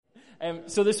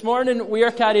So this morning we are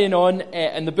carrying on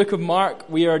in the book of Mark.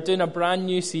 We are doing a brand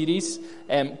new series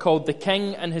called The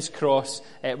King and His Cross.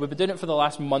 We've been doing it for the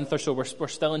last month or so. We're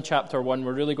still in chapter 1.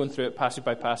 We're really going through it passage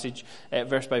by passage,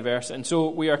 verse by verse. And so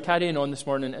we are carrying on this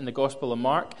morning in the Gospel of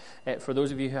Mark. For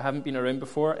those of you who haven't been around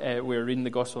before, we're reading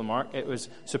the Gospel of Mark. It was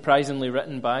surprisingly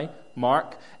written by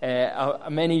Mark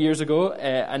many years ago.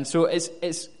 And so it's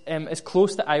as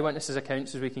close to eyewitnesses'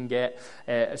 accounts as we can get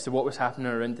as to what was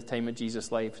happening around the time of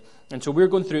Jesus' life. And so we're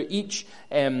going through each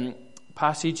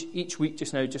passage each week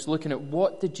just now, just looking at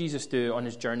what did Jesus do on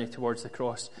his journey towards the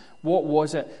cross. What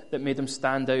was it that made him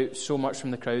stand out so much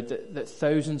from the crowd that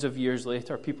thousands of years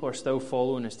later people are still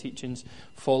following his teachings,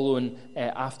 following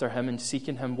after him and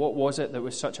seeking him? What was it that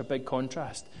was such a big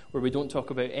contrast where we don't talk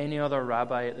about any other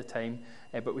rabbi at the time,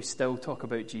 but we still talk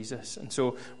about Jesus? And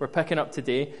so we're picking up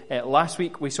today. Last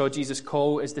week we saw Jesus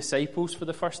call his disciples for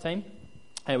the first time.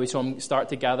 We saw him start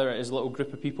to gather his little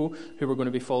group of people who were going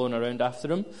to be following around after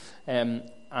him.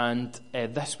 And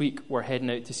this week we're heading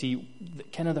out to see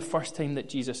kind of the first time that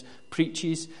Jesus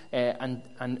preaches and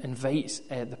invites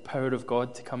the power of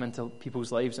God to come into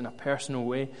people's lives in a personal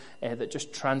way that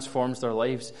just transforms their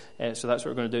lives. So that's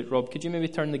what we're going to do. Rob, could you maybe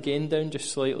turn the gain down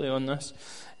just slightly on this?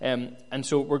 And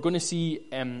so we're going to see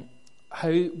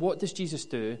what does Jesus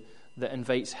do that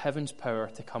invites heaven's power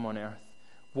to come on earth?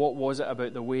 What was it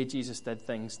about the way Jesus did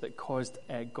things that caused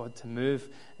God to move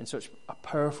in such a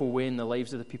powerful way in the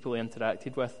lives of the people he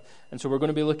interacted with? And so we're going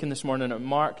to be looking this morning at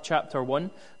Mark chapter 1,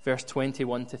 verse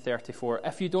 21 to 34.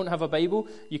 If you don't have a Bible,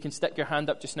 you can stick your hand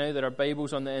up just now. There are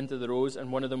Bibles on the end of the rows,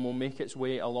 and one of them will make its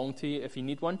way along to you if you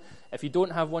need one. If you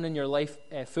don't have one in your life,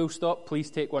 full stop, please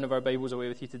take one of our Bibles away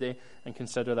with you today and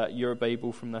consider that your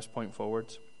Bible from this point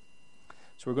forwards.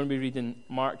 So we're going to be reading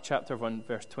Mark chapter 1,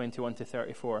 verse 21 to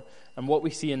 34. And what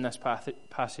we see in this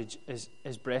passage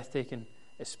is breathtaking.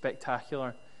 It's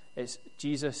spectacular. It's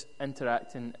Jesus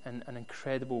interacting in an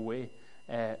incredible way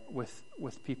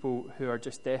with people who are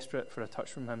just desperate for a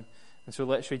touch from him. And so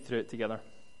let's read through it together.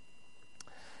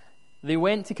 They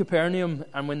went to Capernaum,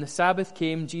 and when the Sabbath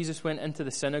came, Jesus went into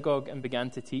the synagogue and began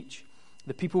to teach.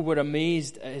 The people were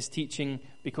amazed at his teaching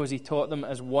because he taught them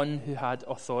as one who had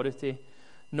authority,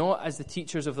 not as the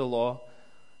teachers of the law.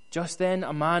 Just then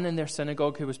a man in their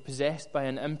synagogue who was possessed by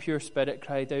an impure spirit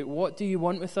cried out, "What do you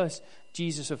want with us,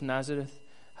 Jesus of Nazareth?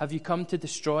 Have you come to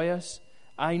destroy us?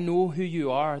 I know who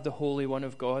you are, the Holy One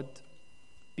of God."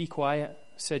 "Be quiet,"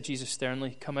 said Jesus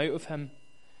sternly. "Come out of him."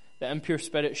 The impure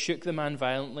spirit shook the man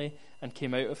violently and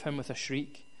came out of him with a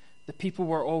shriek. The people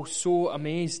were all so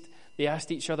amazed. They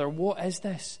asked each other, "What is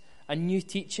this? A new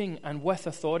teaching and with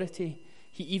authority.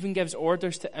 He even gives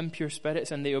orders to impure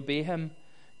spirits and they obey him."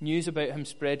 News about him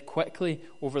spread quickly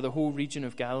over the whole region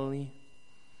of Galilee.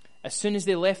 As soon as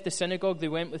they left the synagogue, they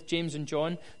went with James and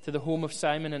John to the home of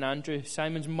Simon and Andrew.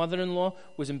 Simon's mother-in-law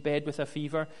was in bed with a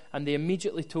fever, and they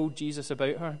immediately told Jesus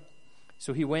about her.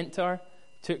 So he went to her,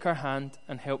 took her hand,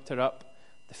 and helped her up.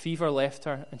 The fever left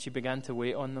her, and she began to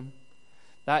wait on them.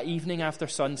 That evening after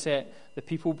sunset, the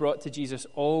people brought to Jesus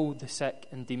all the sick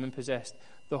and demon-possessed.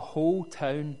 The whole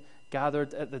town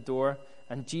gathered at the door,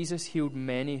 and Jesus healed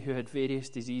many who had various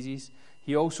diseases.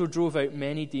 He also drove out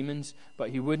many demons, but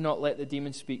he would not let the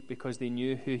demons speak because they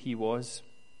knew who he was.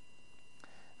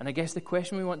 And I guess the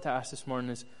question we want to ask this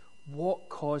morning is, what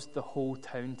caused the whole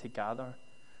town to gather?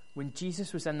 When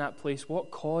Jesus was in that place,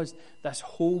 what caused this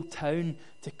whole town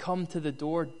to come to the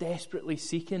door, desperately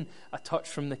seeking a touch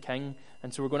from the King?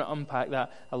 And so we're going to unpack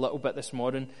that a little bit this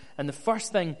morning. And the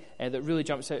first thing that really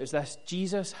jumps out is this: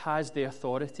 Jesus has the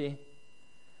authority.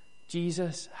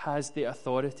 Jesus has the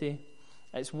authority.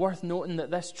 It's worth noting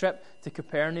that this trip to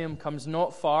Capernaum comes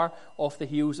not far off the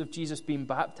heels of Jesus being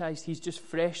baptized. He's just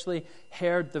freshly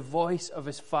heard the voice of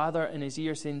his Father in his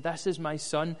ear saying, "This is my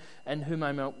Son in whom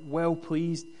I'm well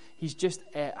pleased." He's just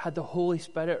had the Holy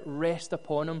Spirit rest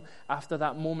upon him after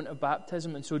that moment of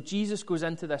baptism. And so Jesus goes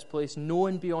into this place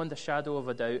knowing beyond a shadow of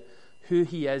a doubt who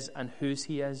he is and whose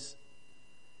he is.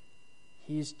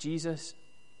 He is Jesus.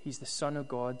 He's the Son of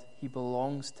God. He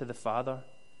belongs to the Father.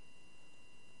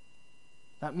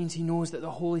 That means he knows that the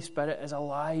Holy Spirit is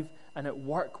alive and at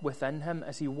work within him.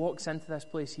 As he walks into this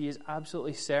place, he is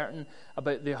absolutely certain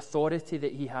about the authority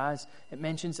that he has. It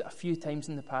mentions it a few times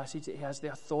in the passage that he has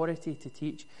the authority to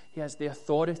teach. He has the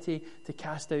authority to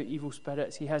cast out evil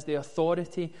spirits. He has the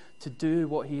authority to do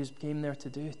what he came there to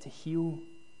do, to heal.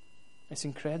 It's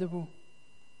incredible.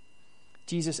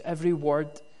 Jesus, every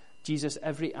word, Jesus,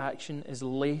 every action is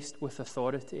laced with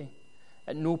authority.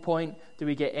 At no point do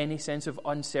we get any sense of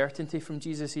uncertainty from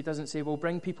Jesus. He doesn't say, "Well,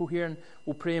 bring people here and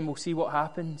we'll pray and we'll see what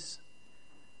happens."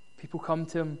 People come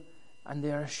to him and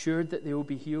they are assured that they will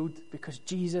be healed because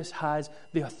Jesus has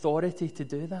the authority to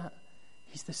do that.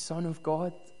 He's the Son of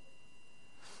God.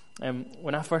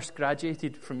 When I first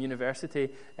graduated from university,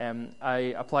 I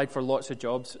applied for lots of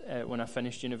jobs when I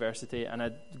finished university, and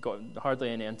I got hardly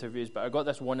any interviews, but I got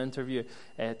this one interview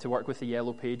to work with the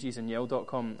Yellow Pages and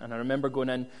Yale.com, and I remember going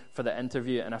in for the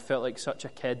interview, and I felt like such a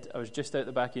kid. I was just out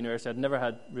the back of university. I'd never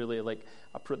had really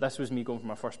this was me going for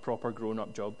my first proper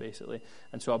grown-up job, basically,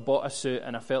 and so I bought a suit,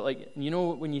 and I felt like, you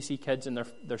know when you see kids in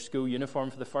their school uniform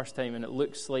for the first time, and it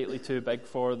looks slightly too big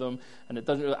for them, and it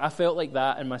doesn't really, I felt like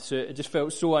that in my suit. It just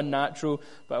felt so unnatural,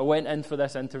 but I went in for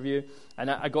this interview, and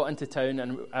I got into town,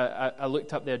 and I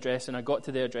looked up the address, and I got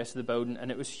to the address of the building,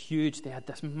 and it was huge. They had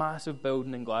this massive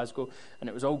building in Glasgow, and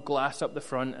it was all glass up the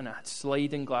front, and it had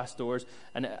sliding glass doors,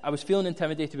 and I was feeling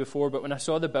intimidated before, but when I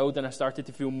saw the building, I started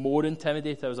to feel more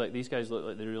intimidated. I was like, these guys look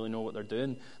like they really know what they're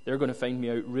doing. They're going to find me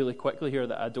out really quickly here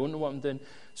that I don't know what I'm doing.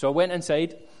 So I went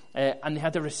inside, and they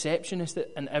had a receptionist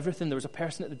and everything. There was a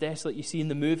person at the desk like you see in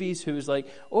the movies who was like,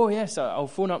 oh yes, I'll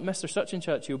phone up Mr. Such and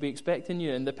Such, he'll be expecting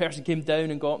you. And the person came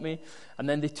down and got me, and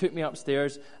then they took me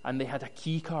upstairs, and they had a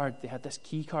key card. They had this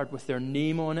key card with their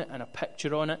name on it and a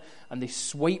picture on it, and they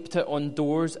swiped it on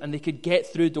doors, and they could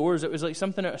get through doors. It was like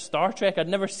something out of Star Trek. I'd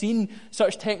never seen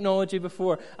such technology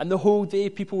before, and the whole day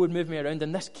people would move me around,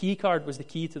 and this key card was the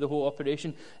key to the whole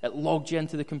operation. It logged you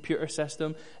into the computer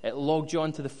system, it logged you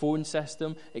onto the phone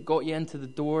system, it got you into the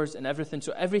doors and everything.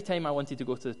 So every time I wanted to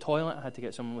go to the toilet, I had to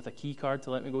get someone with a key card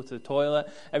to let me go to the toilet.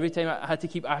 Every time I had to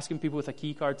keep asking people with a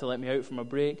key card to let me out from a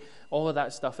break. All of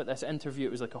that stuff at this interview,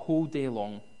 it was like a whole day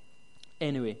long.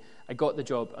 Anyway, I got the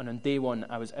job, and on day one,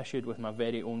 I was issued with my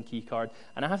very own key card.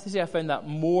 And I have to say, I found that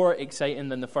more exciting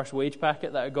than the first wage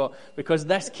packet that I got, because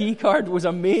this key card was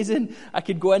amazing. I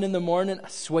could go in the morning, I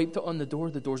swiped it on the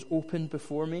doors opened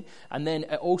before me, and then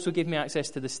it also gave me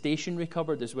access to the stationery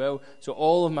cupboard as well. So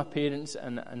all of my parents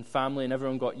and family and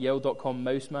everyone got Yale.com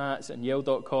mouse mats and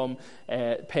Yale.com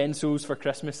pencils for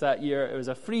Christmas that year. It was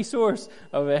a free source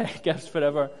of gifts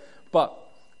forever. But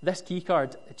this key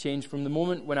card changed from the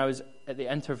moment when I was at the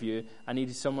interview. I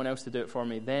needed someone else to do it for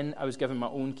me. Then I was given my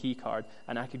own key card,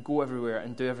 and I could go everywhere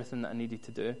and do everything that I needed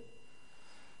to do.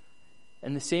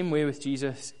 In the same way with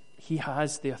Jesus, he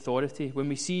has the authority. When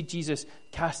we see Jesus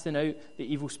casting out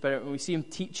the evil spirit, when we see him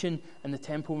teaching in the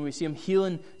temple, when we see him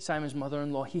healing Simon's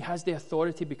mother-in-law, he has the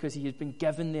authority because he has been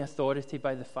given the authority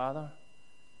by the Father.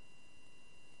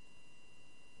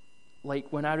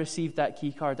 Like when I received that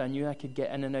key card, I knew I could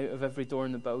get in and out of every door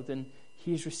in the building.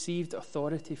 He has received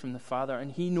authority from the Father,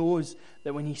 and he knows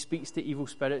that when he speaks to evil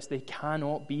spirits, they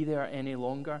cannot be there any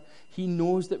longer. He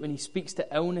knows that when he speaks to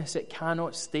illness, it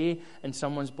cannot stay in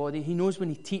someone's body. He knows when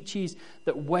he teaches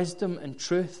that wisdom and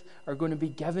truth are going to be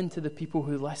given to the people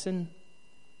who listen.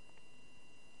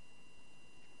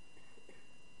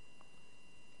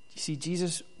 You see,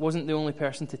 Jesus wasn't the only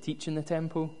person to teach in the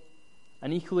temple.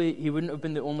 And equally, he wouldn't have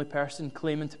been the only person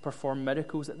claiming to perform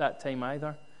miracles at that time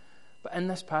either. But in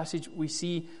this passage, we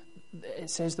see,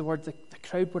 it says the word, the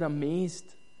crowd were amazed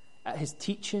at his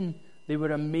teaching. They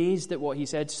were amazed at what he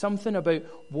said. Something about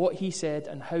what he said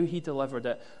and how he delivered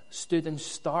it stood in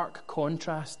stark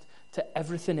contrast to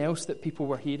everything else that people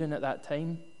were hearing at that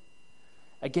time.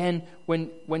 Again, when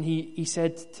he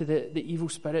said to the evil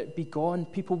spirit, "Be gone,"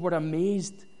 people were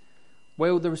amazed.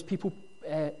 While there was people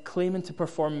claiming to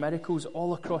perform miracles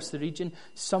all across the region,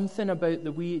 something about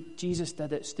the way Jesus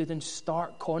did it stood in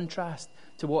stark contrast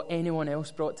to what anyone else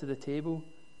brought to the table.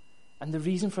 And the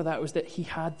reason for that was that he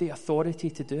had the authority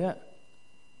to do it.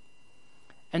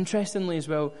 Interestingly as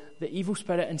well, the evil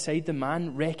spirit inside the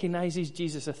man recognizes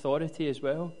Jesus' authority as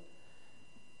well.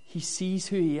 He sees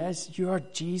who he is. You are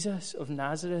Jesus of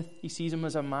Nazareth. He sees him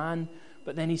as a man,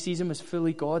 but then he sees him as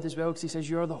fully God as well, because he says,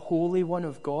 "You are the Holy One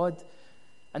of God."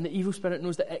 And the evil spirit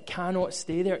knows that it cannot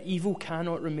stay there. Evil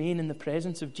cannot remain in the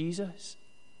presence of Jesus.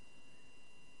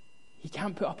 He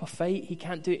can't put up a fight. He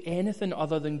can't do anything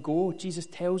other than go. Jesus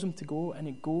tells him to go, and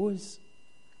it goes.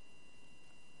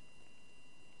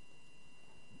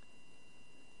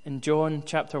 In John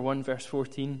chapter 1, verse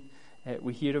 14,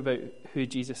 we hear about who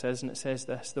Jesus is, and it says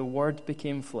this: "The Word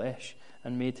became flesh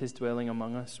and made his dwelling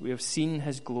among us. We have seen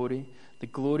his glory, the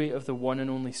glory of the one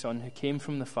and only Son who came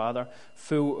from the Father,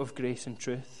 full of grace and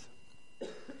truth."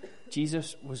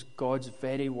 Jesus was God's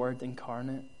very Word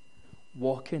incarnate,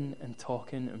 walking and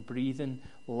talking and breathing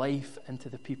life into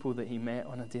the people that he met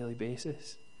on a daily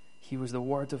basis. He was the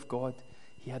Word of God.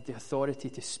 He had the authority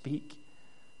to speak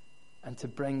and to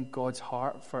bring God's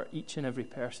heart for each and every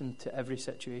person to every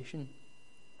situation.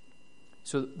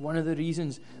 So one of the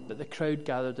reasons that the crowd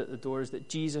gathered at the door is that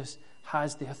Jesus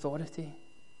has the authority.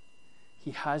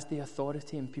 He has the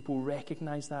authority, and people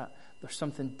recognize that. There's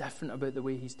something different about the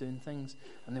way he's doing things,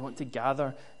 and they want to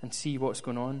gather and see what's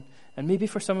going on. And maybe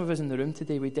for some of us in the room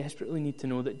today, we desperately need to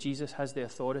know that Jesus has the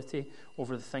authority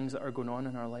over the things that are going on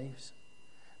in our lives.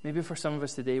 Maybe for some of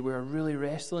us today, we're really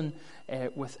wrestling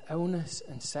with illness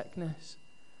and sickness,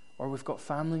 or we've got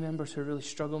family members who are really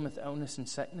struggling with illness and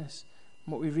sickness.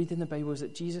 And what we read in the Bible is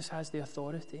that Jesus has the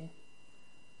authority.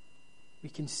 We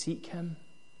can seek him.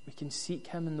 We can seek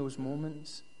him in those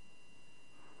moments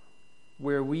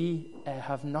where we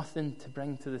have nothing to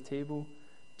bring to the table.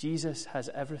 Jesus has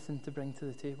everything to bring to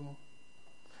the table.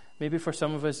 Maybe for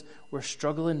some of us, we're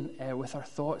struggling with our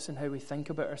thoughts and how we think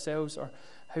about ourselves or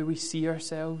how we see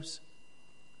ourselves.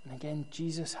 And again,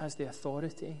 Jesus has the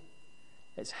authority.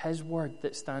 It's his word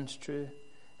that stands true.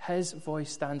 His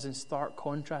voice stands in stark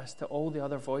contrast to all the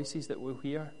other voices that we'll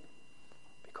hear,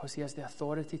 because he has the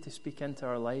authority to speak into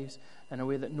our lives in a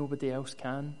way that nobody else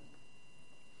can.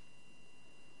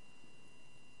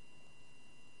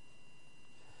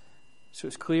 So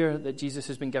it's clear that Jesus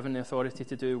has been given the authority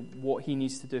to do what he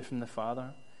needs to do from the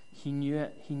Father. He knew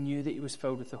it. He knew that he was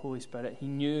filled with the Holy Spirit. He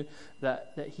knew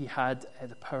that he had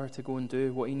the power to go and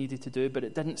do what he needed to do, but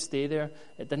it didn't stay there.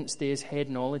 It didn't stay as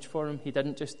head knowledge for him. He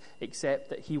didn't just accept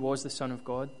that he was the Son of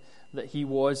God, that he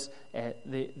was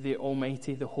the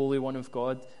Almighty, the Holy One of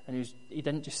God. And he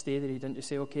didn't just stay there. He didn't just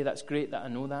say, okay, that's great that I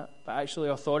know that. But actually,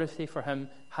 authority for him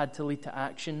had to lead to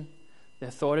action. The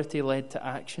authority led to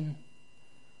action.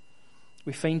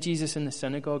 We find Jesus in the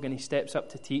synagogue, and he steps up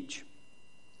to teach.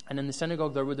 And in the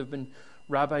synagogue, there would have been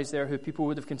rabbis there who people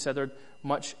would have considered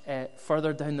much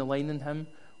further down the line than him,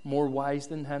 more wise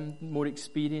than him, more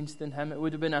experienced than him. It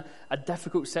would have been a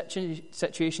difficult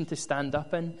situation to stand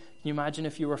up in. Can you imagine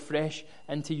if you were fresh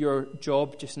into your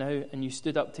job just now and you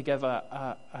stood up to give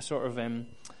a sort of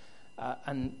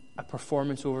a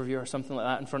performance overview or something like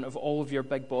that in front of all of your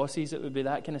big bosses? It would be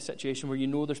that kind of situation where you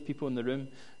know there's people in the room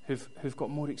who've got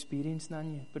more experience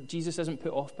than you. But Jesus isn't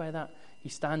put off by that. He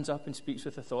stands up and speaks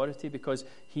with authority because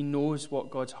he knows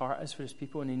what God's heart is for his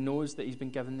people, and he knows that he's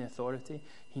been given the authority.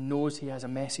 He knows he has a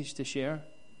message to share.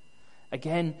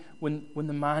 Again, when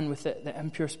the man with the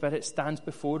impure spirit stands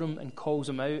before him and calls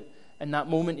him out, in that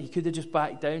moment he could have just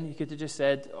backed down. He could have just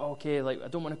said, okay, I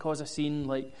don't want to cause a scene,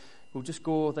 we'll just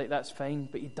go, that's fine.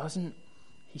 But he doesn't.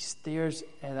 He stares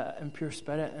at that impure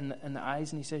spirit in the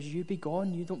eyes and he says, you be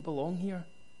gone, you don't belong here.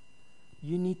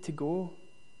 You need to go.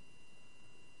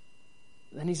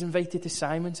 Then he's invited to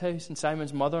Simon's house, and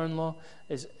Simon's mother-in-law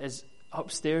is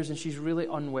upstairs and she's really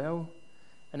unwell.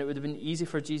 And it would have been easy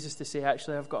for Jesus to say,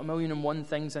 actually, I've got 1,001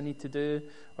 things I need to do.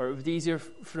 Or it would be easier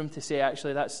for him to say,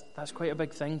 actually, that's quite a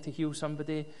big thing to heal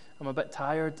somebody. I'm a bit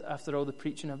tired after all the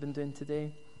preaching I've been doing today.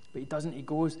 But he doesn't. He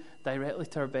goes directly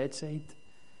to her bedside.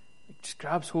 He just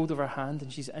grabs hold of her hand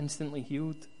and she's instantly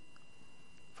healed.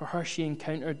 For her, she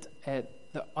encountered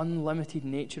the unlimited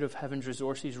nature of heaven's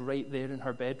resources right there in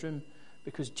her bedroom,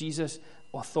 because Jesus'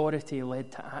 authority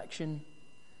led to action.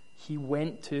 He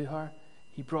went to her.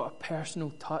 He brought a personal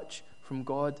touch from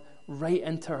God right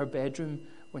into her bedroom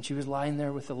when she was lying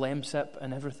there with the Lemsip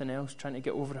and everything else, trying to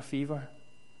get over a fever.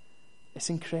 It's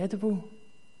incredible.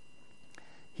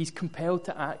 He's compelled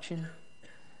to action.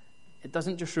 It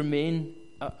doesn't just remain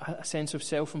a sense of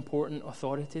self-important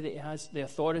authority that he has. The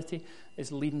authority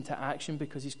is leading to action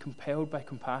because he's compelled by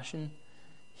compassion.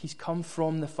 He's come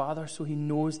from the Father, so he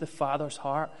knows the Father's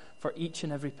heart for each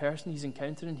and every person he's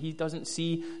encountering. He doesn't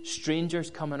see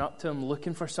strangers coming up to him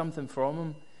looking for something from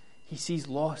him. He sees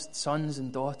lost sons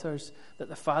and daughters that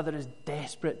the Father is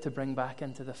desperate to bring back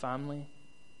into the family.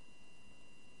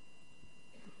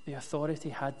 The authority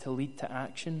had to lead to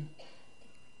action.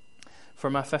 For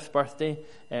my 5th birthday,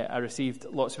 I received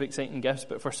lots of exciting gifts,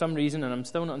 but for some reason, and I'm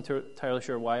still not entirely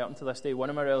sure why up until this day, one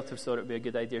of my relatives thought it would be a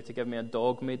good idea to give me a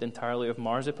dog made entirely of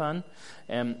marzipan.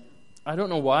 I don't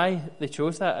know why they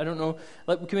chose that. I don't know.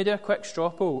 Can we do a quick straw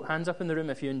poll? Hands up in the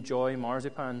room if you enjoy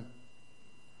marzipan.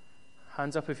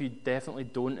 Hands up if you definitely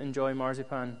don't enjoy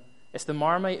marzipan. It's the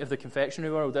Marmite of the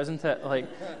confectionery world, isn't it?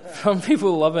 Some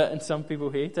people love it and some people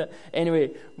hate it.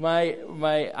 Anyway, my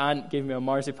aunt gave me a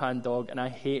marzipan dog, and I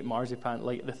hate marzipan.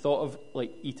 The thought of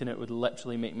eating it would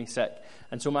literally make me sick.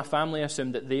 And so my family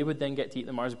assumed that they would then get to eat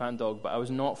the marzipan dog, but I was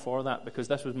not for that because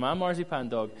this was my marzipan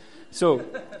dog. So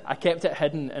I kept it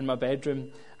hidden in my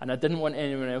bedroom, and I didn't want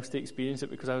anyone else to experience it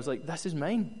because I was like, this is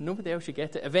mine. Nobody else should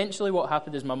get it. Eventually what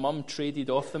happened is my mum traded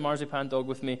off the marzipan dog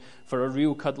with me for a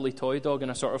real cuddly toy dog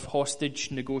in a sort of hostage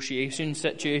negotiation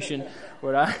situation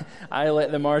where I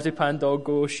let the marzipan dog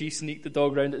go, she sneaked the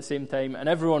dog around at the same time, and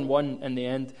everyone won in the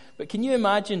end. But can you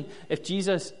imagine if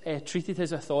Jesus treated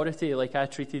his authority like I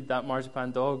treated that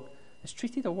marzipan dog? Is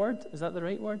treated a word? Is that the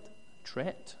right word?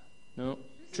 Tret? No,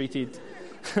 treated.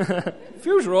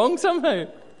 Feels wrong somehow.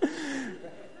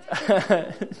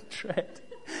 Tret.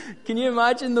 Can you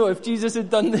imagine, though, if Jesus had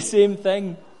done the same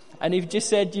thing and he'd just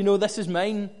said, this is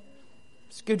mine.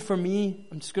 It's good for me.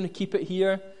 I'm just going to keep it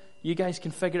here. You guys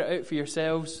can figure it out for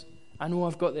yourselves. I know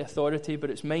I've got the authority, but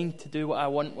it's mine to do what I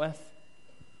want with.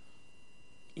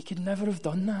 He could never have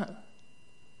done that.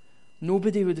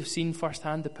 Nobody would have seen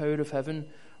firsthand the power of heaven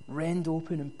rend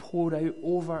open and pour out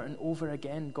over and over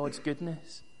again God's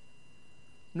goodness.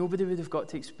 Nobody would have got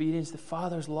to experience the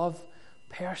Father's love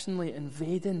personally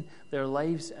invading their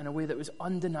lives in a way that was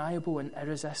undeniable and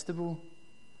irresistible.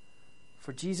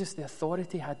 For Jesus, the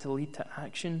authority had to lead to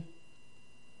action.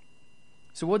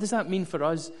 So what does that mean for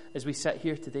us as we sit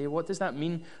here today? What does that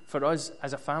mean for us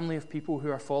as a family of people who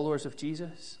are followers of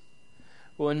Jesus?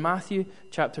 Well, in Matthew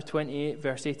chapter 28,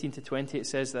 verse 18 to 20, it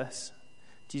says this.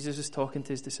 Jesus is talking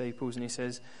to his disciples and he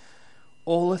says,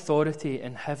 "All authority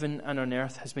in heaven and on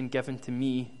earth has been given to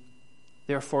me.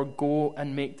 Therefore go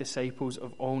and make disciples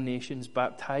of all nations,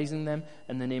 baptizing them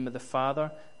in the name of the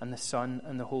Father and the Son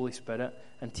and the Holy Spirit,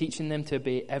 and teaching them to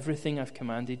obey everything I've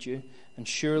commanded you. And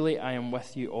surely I am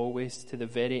with you always to the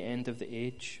very end of the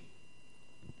age."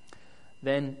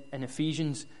 Then in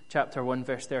Ephesians chapter 1,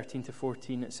 verse 13 to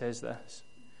 14, it says this.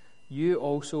 "You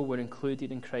also were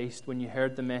included in Christ when you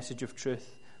heard the message of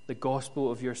truth, the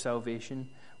gospel of your salvation.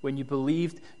 When you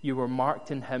believed, you were marked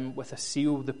in him with a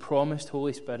seal, the promised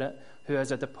Holy Spirit, who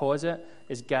as a deposit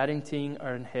is guaranteeing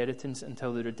our inheritance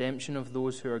until the redemption of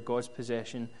those who are God's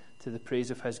possession to the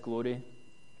praise of his glory."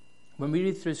 When we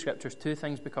read through scriptures, two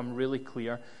things become really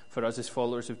clear for us as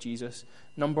followers of Jesus.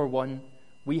 Number one,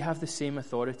 we have the same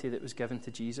authority that was given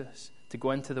to Jesus to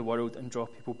go into the world and draw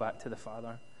people back to the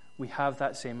Father. We have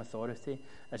that same authority.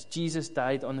 As Jesus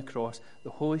died on the cross,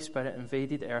 the Holy Spirit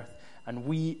invaded earth, and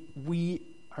we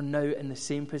are now in the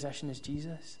same position as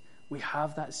Jesus. We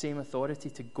have that same authority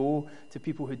to go to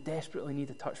people who desperately need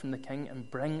a touch from the King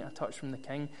and bring a touch from the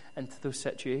King into those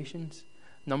situations.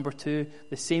 Number two,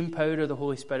 the same power of the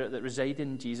Holy Spirit that resided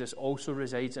in Jesus also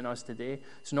resides in us today.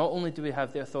 So not only do we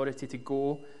have the authority to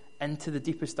go into the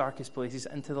deepest, darkest places,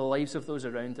 into the lives of those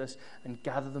around us and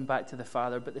gather them back to the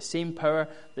Father, but the same power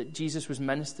that Jesus was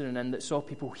ministering in, that saw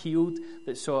people healed,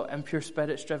 that saw impure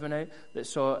spirits driven out, that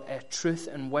saw truth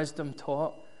and wisdom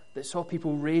taught, that saw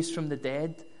people raised from the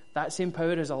dead, that same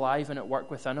power is alive and at work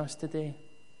within us today.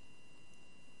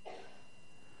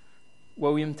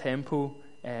 William Temple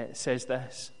says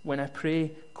this: "When I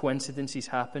pray, coincidences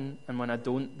happen, and when I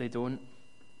don't, they don't."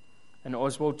 And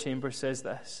Oswald Chambers says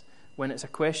this: "When it's a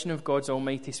question of God's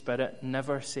almighty Spirit,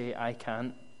 never say, 'I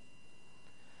can't.'"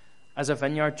 As a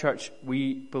Vineyard Church,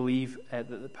 we believe that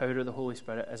the power of the Holy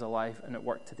Spirit is alive and at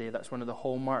work today. That's one of the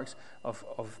hallmarks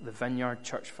of the Vineyard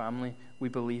Church family. We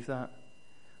believe that.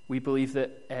 We believe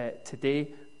that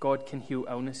today God can heal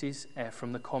illnesses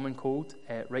from the common cold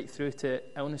right through to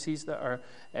illnesses that are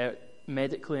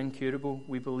medically incurable.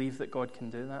 We believe that God can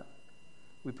do that.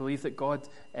 We believe that God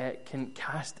can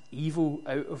cast evil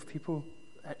out of people,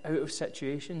 out of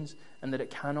situations, and that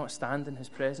it cannot stand in his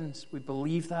presence. We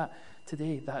believe that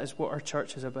today. That is what our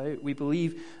church is about. We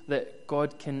believe that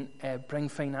God can bring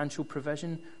financial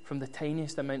provision from the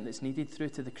tiniest amount that's needed through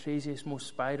to the craziest, most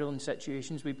spiraling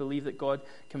situations. We believe that God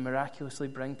can miraculously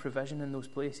bring provision in those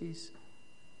places.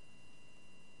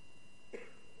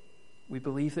 We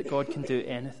believe that God can do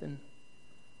anything.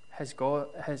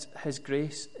 His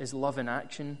grace is love in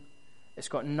action. It's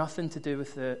got nothing to do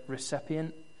with the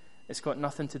recipient. It's got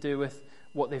nothing to do with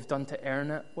what they've done to earn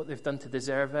it, what they've done to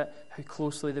deserve it, how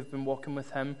closely they've been walking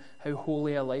with him, how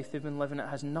holy a life they've been living. It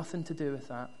has nothing to do with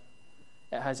that.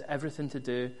 It has everything to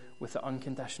do with the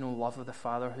unconditional love of the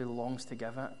Father who longs to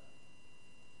give it.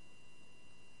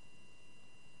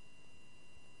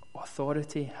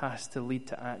 Authority has to lead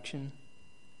to action.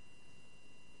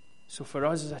 So for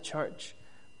us as a church,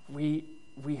 we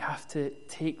have to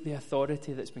take the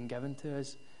authority that's been given to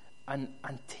us and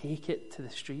take it to the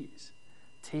streets.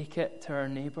 Take it to our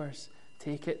neighbours.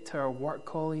 Take it to our work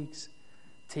colleagues.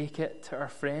 Take it to our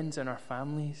friends and our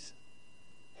families.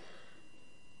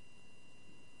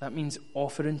 That means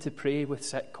offering to pray with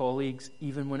sick colleagues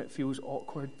even when it feels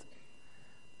awkward.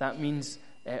 That means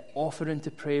offering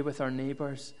to pray with our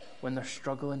neighbours when they're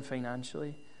struggling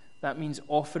financially. That means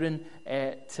offering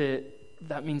to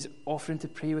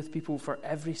pray with people for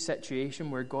every situation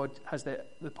where God has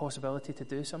the possibility to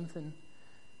do something.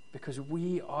 Because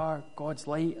we are God's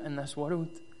light in this world.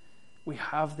 We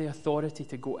have the authority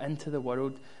to go into the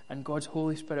world, and God's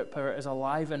Holy Spirit power is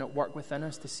alive and at work within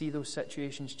us to see those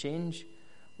situations change.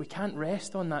 We can't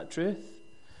rest on that truth.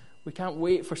 We can't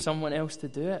wait for someone else to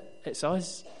do it. It's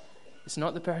us. It's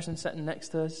not the person sitting next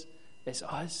to us. It's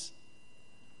us.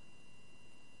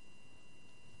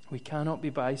 We cannot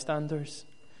be bystanders.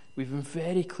 We've been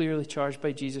very clearly charged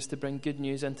by Jesus to bring good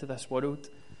news into this world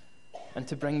and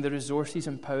to bring the resources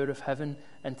and power of heaven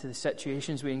into the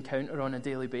situations we encounter on a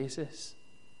daily basis.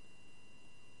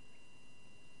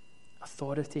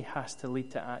 Authority has to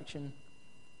lead to action.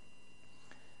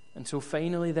 And so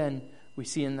finally then, we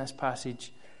see in this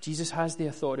passage, Jesus has the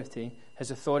authority. His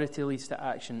authority leads to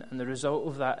action. And the result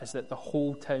of that is that the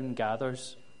whole town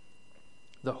gathers.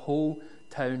 The whole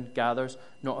town gathers.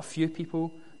 Not a few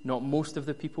people, not most of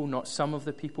the people, not some of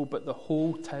the people, but the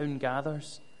whole town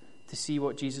gathers to see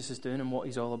what Jesus is doing and what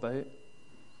he's all about. It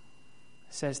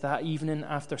says that evening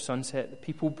after sunset, the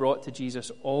people brought to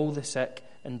Jesus all the sick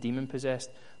and demon-possessed.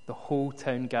 The whole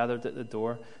town gathered at the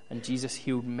door, and Jesus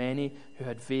healed many who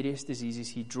had various diseases.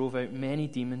 He drove out many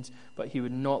demons, but he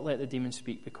would not let the demons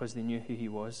speak because they knew who he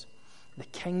was. The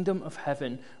kingdom of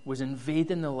heaven was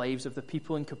invading the lives of the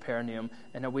people in Capernaum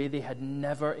in a way they had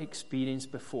never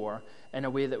experienced before, in a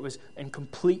way that was in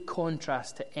complete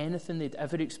contrast to anything they'd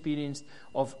ever experienced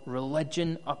of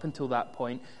religion up until that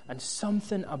point. And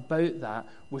something about that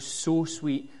was so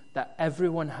sweet that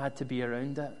everyone had to be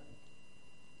around it.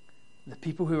 The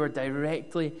people who were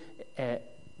directly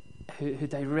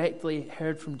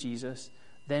heard from Jesus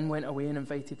then went away and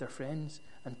invited their friends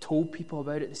and told people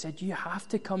about it. They said, you have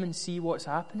to come and see what's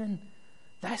happening.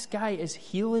 This guy is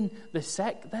healing the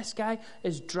sick. This guy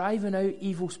is driving out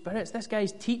evil spirits. This guy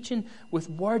is teaching with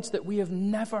words that we have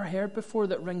never heard before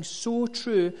that ring so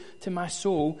true to my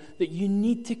soul that you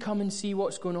need to come and see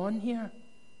what's going on here.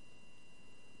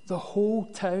 The whole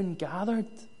town gathered.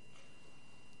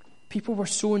 People were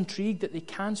so intrigued that they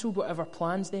cancelled whatever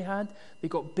plans they had. They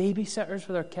got babysitters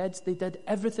for their kids. They did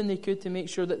everything they could to make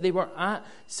sure that they were at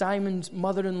Simon's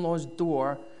mother-in-law's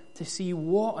door to see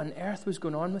what on earth was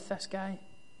going on with this guy.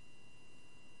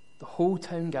 The whole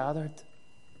town gathered.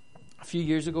 A few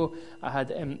years ago, I had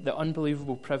the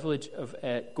unbelievable privilege of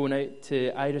going out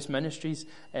to Iris Ministries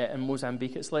in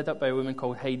Mozambique. It's led up by a woman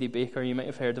called Heidi Baker. You might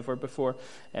have heard of her before.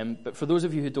 But for those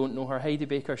of you who don't know her, Heidi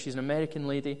Baker, she's an American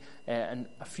lady. And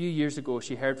a few years ago,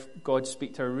 she heard God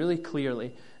speak to her really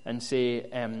clearly and say,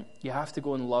 you have to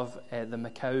go and love the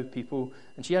Macau people.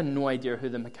 And she had no idea who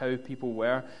the Macau people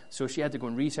were. So she had to go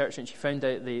and research, and she found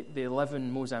out they live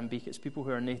in Mozambique. It's people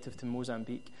who are native to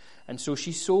Mozambique. And so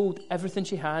she sold everything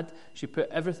she had. She put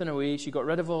everything away. She got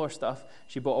rid of all her stuff.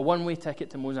 She bought a one-way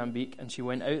ticket to Mozambique, and she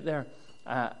went out there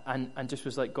and just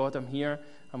was like, God, I'm here.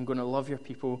 I'm going to love your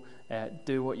people.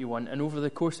 Do what you want. And over the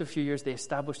course of a few years, they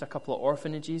established a couple of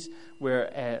orphanages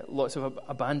where lots of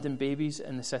abandoned babies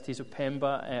in the cities of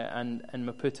Pemba and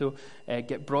Maputo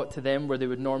get brought to them, where they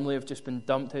would normally have just been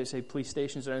dumped outside police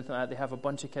stations or anything like that. They have a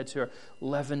bunch of kids who are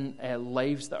living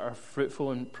lives that are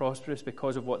fruitful and prosperous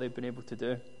because of what they've been able to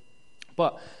do.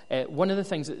 But one of the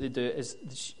things that they do is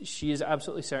she is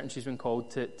absolutely certain she's been called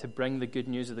to bring the good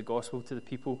news of the gospel to the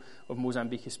people of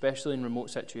Mozambique, especially in remote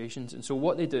situations. And so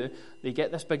what they do, they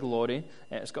get this big lorry.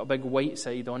 It's got a big white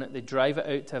side on it. They drive it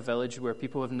out to a village where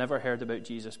people have never heard about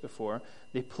Jesus before.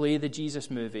 They play the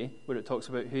Jesus movie where it talks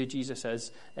about who Jesus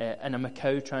is in a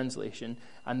Macau translation.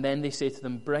 And then they say to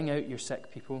them, bring out your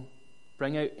sick people.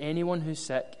 Bring out anyone who's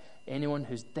sick, anyone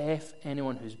who's deaf,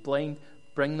 anyone who's blind.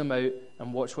 Bring them out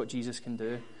and watch what Jesus can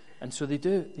do. And so they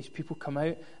do. These people come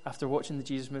out after watching the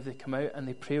Jesus movie. They come out and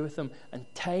they pray with them. And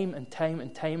time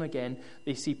again,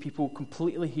 they see people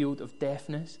completely healed of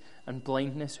deafness and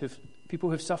blindness. People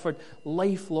who've suffered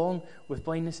lifelong with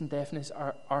blindness and deafness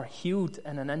are healed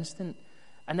in an instant.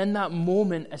 And in that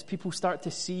moment, as people start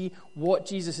to see what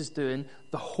Jesus is doing,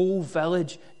 the whole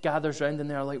village gathers around and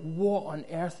they're like, what on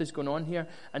earth is going on here?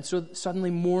 And so suddenly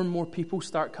more and more people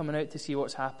start coming out to see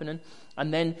what's happening.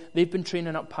 And then they've been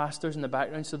training up pastors in the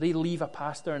background, so they leave a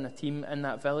pastor and a team in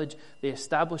that village. They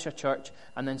establish a church,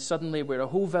 and then suddenly where a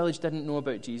whole village didn't know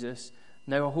about Jesus,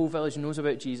 now a whole village knows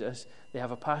about Jesus. They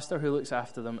have a pastor who looks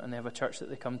after them, and they have a church that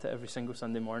they come to every single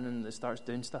Sunday morning that starts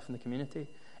doing stuff in the community.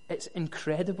 It's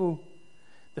incredible.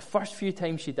 The first few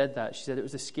times she did that, she said it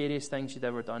was the scariest thing she'd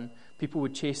ever done. People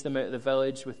would chase them out of the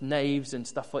village with knives and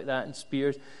stuff like that and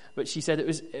spears. But she said it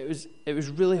was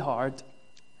really hard.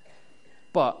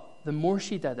 But the more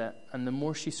she did it and the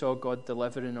more she saw God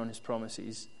delivering on his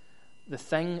promises, the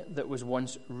thing that was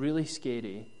once really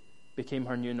scary became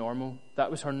her new normal.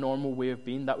 That was her normal way of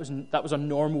being. That was a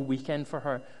normal weekend for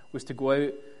her, was to go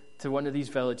out to one of these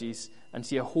villages and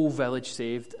see a whole village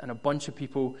saved and a bunch of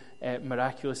people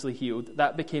miraculously healed.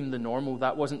 That became the normal.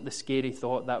 That wasn't the scary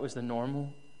thought. That was the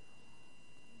normal.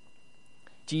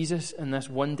 Jesus, in this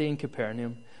one day in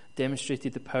Capernaum,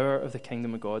 demonstrated the power of the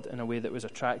kingdom of God in a way that was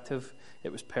attractive,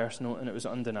 it was personal, and it was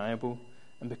undeniable.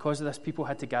 And because of this, people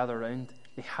had to gather around.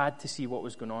 They had to see what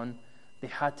was going on. They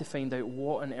had to find out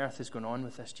what on earth is going on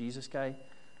with this Jesus guy.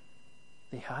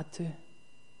 They had to.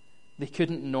 They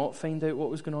couldn't not find out what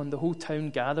was going on. The whole town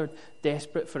gathered,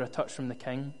 desperate for a touch from the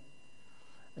king.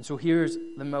 And so here's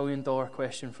the $1 million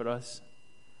question for us.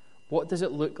 What does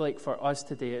it look like for us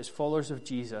today as followers of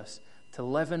Jesus to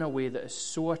live in a way that is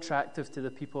so attractive to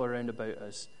the people around about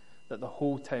us that the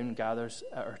whole town gathers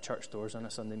at our church doors on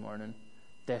a Sunday morning,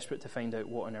 desperate to find out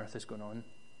what on earth is going on?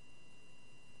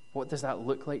 What does that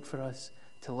look like for us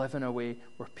to live in a way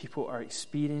where people are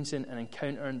experiencing and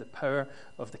encountering the power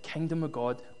of the kingdom of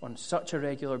God on such a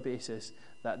regular basis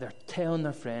that they're telling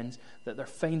their friends, that they're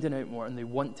finding out more and they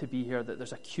want to be here, that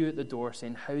there's a queue at the door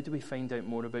saying, how do we find out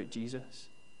more about Jesus?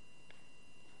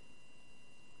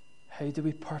 How do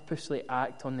we purposely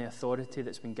act on the authority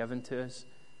that's been given to us?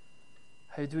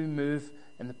 How do we move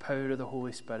in the power of the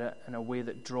Holy Spirit in a way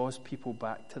that draws people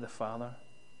back to the Father?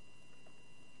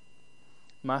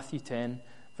 Matthew 10,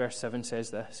 verse 7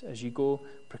 says this: as you go,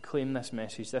 proclaim this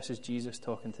message. This is Jesus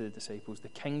talking to the disciples. The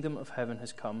kingdom of heaven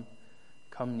has come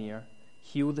near.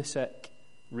 Heal the sick,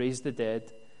 raise the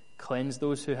dead, cleanse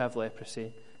those who have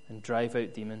leprosy, and drive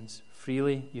out demons.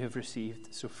 Freely you have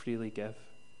received, so freely give.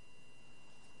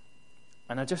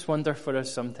 And I just wonder for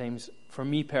us sometimes, for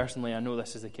me personally, I know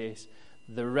this is the case,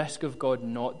 the risk of God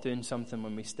not doing something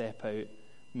when we step out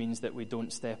means that we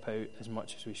don't step out as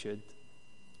much as we should.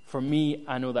 For me,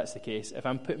 I know that's the case. If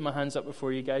I'm putting my hands up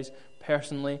before you guys,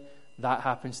 personally, that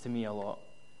happens to me a lot.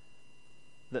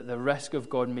 That the risk of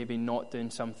God maybe not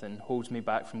doing something holds me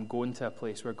back from going to a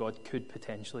place where God could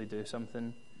potentially do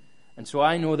something. And so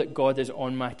I know that God is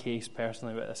on my case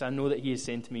personally with this. I know that he is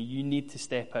saying to me, you need to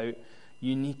step out.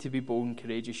 You need to be bold and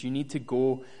courageous. You need to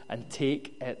go and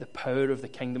take the power of the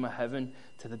kingdom of heaven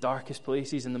to the darkest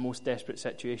places and the most desperate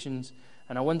situations.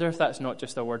 And I wonder if that's not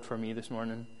just a word for me this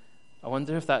morning. I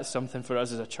wonder if that's something for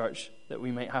us as a church that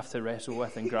we might have to wrestle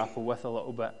with and grapple with a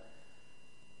little bit.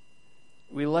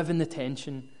 We live in the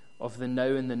tension of the now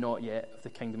and the not yet of the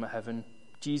kingdom of heaven.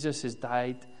 Jesus has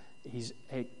died. He's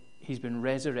been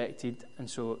resurrected. And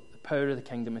so the power of the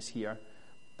kingdom is here.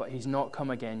 But he's not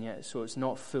come again yet, so it's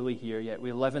not fully here yet.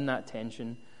 We live in that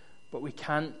tension. But we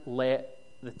can't let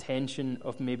the tension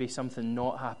of maybe something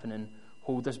not happening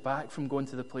hold us back from going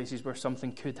to the places where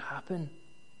something could happen.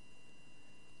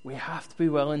 We have to be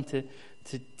willing to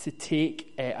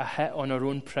take a hit on our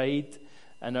own pride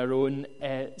and our own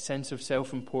sense of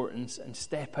self-importance and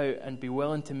step out and be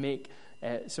willing to make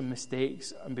some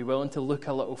mistakes and be willing to look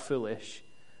a little foolish,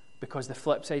 because the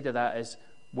flip side of that is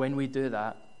when we do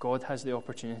that, God has the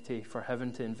opportunity for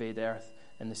heaven to invade earth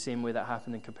in the same way that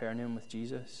happened in Capernaum with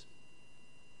Jesus.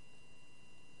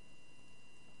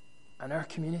 And our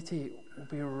community will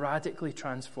be radically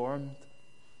transformed.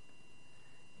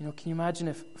 You know, can you imagine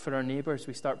if for our neighbours,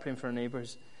 we start praying for our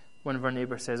neighbours, one of our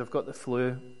neighbours says, I've got the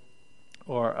flu,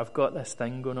 or I've got this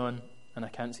thing going on and I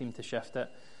can't seem to shift it.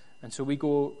 And so we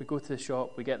go to the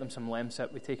shop, we get them some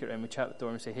Lemsip, we take it around, we chat at the door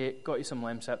and we say, hey, got you some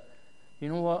Lemsip. You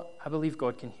know what? I believe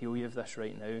God can heal you of this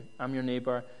right now. I'm your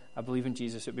neighbour. I believe in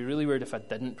Jesus. It'd be really weird if I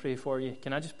didn't pray for you.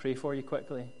 Can I just pray for you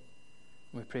quickly? And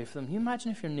we pray for them. Can you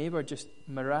imagine if your neighbour just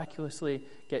miraculously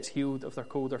gets healed of their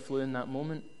cold or flu in that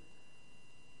moment?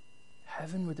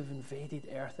 Heaven would have invaded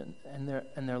earth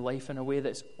in their life in a way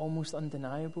that's almost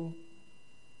undeniable.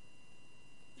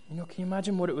 You know, can you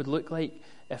imagine what it would look like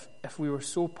if we were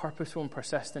so purposeful and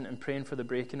persistent in praying for the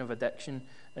breaking of addiction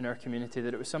in our community,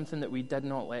 that it was something that we did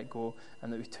not let go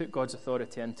and that we took God's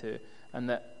authority into, and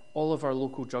that all of our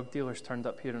local drug dealers turned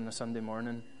up here on a Sunday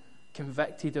morning,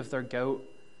 convicted of their guilt,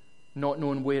 not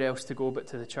knowing where else to go but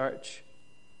to the church?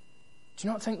 Do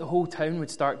you not think the whole town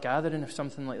would start gathering if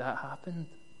something like that happened?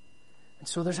 And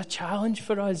so there's a challenge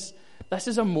for us. This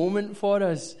is a moment for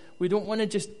us. We don't want to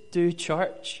just do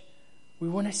church. We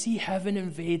want to see heaven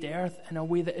invade earth in a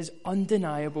way that is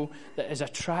undeniable, that is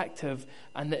attractive,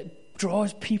 and that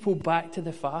draws people back to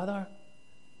the Father.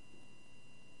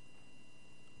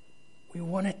 We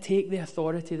want to take the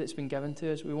authority that's been given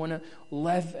to us. We want to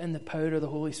live in the power of the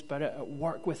Holy Spirit at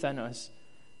work within us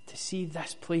to see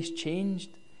this place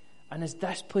changed. And as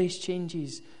this place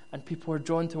changes and people are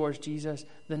drawn towards Jesus,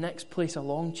 the next place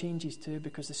along changes too,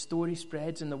 because the story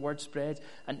spreads and the word spreads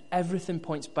and everything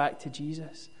points back to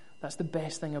Jesus. That's the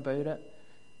best thing about it.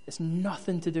 It's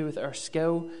nothing to do with our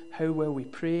skill, how well we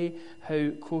pray,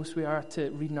 how close we are to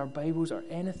reading our Bibles or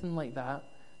anything like that.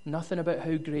 Nothing about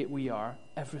how great we are.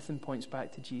 Everything points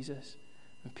back to Jesus.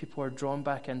 And people are drawn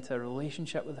back into a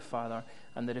relationship with the Father,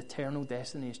 and their eternal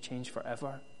destiny is changed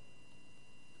forever.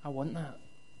 I want that.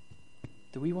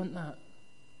 Do we want that?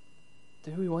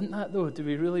 Do we want that, though? Do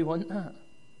we really want that?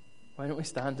 Why don't we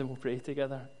stand and we'll pray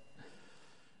together?